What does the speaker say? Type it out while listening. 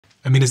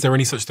I mean, is there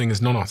any such thing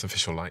as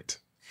non-artificial light?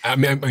 I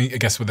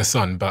guess with the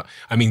sun, but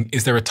I mean,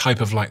 is there a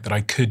type of light that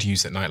I could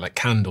use at night, like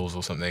candles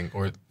or something?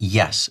 Or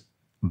yes,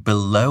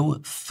 below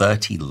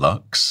 30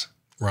 lux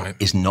right.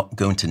 is not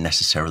going to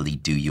necessarily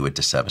do you a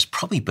disservice,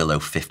 probably below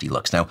 50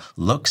 lux. Now,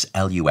 lux,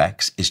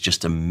 L-U-X, is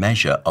just a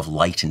measure of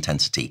light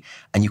intensity.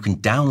 And you can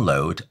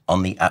download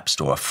on the App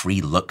Store a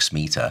free lux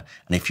meter.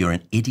 And if you're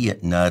an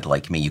idiot nerd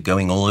like me, you're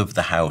going all over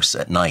the house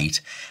at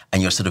night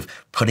and you're sort of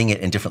putting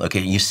it in different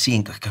locations. You're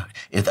seeing,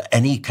 are there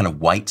any kind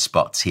of white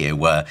spots here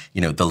where,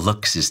 the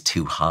lux is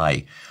too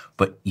high?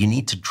 But you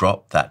need to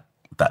drop that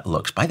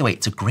lux. By the way,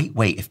 it's a great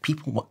way if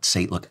people want to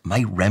say, look,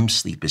 my REM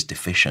sleep is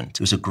deficient.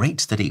 It was a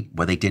great study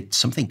where they did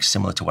something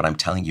similar to what I'm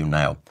telling you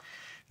now.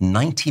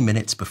 90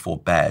 minutes before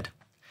bed,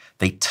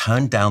 they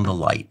turned down the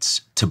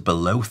lights to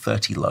below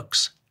 30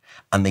 lux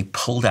and they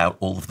pulled out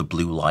all of the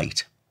blue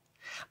light.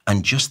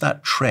 And just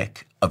that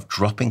trick of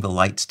dropping the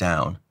lights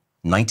down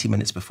 90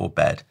 minutes before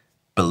bed,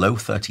 below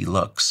 30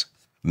 lux,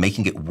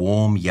 making it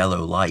warm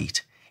yellow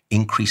light,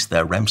 increased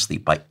their REM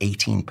sleep by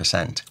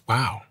 18%.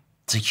 Wow.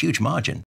 It's a huge margin.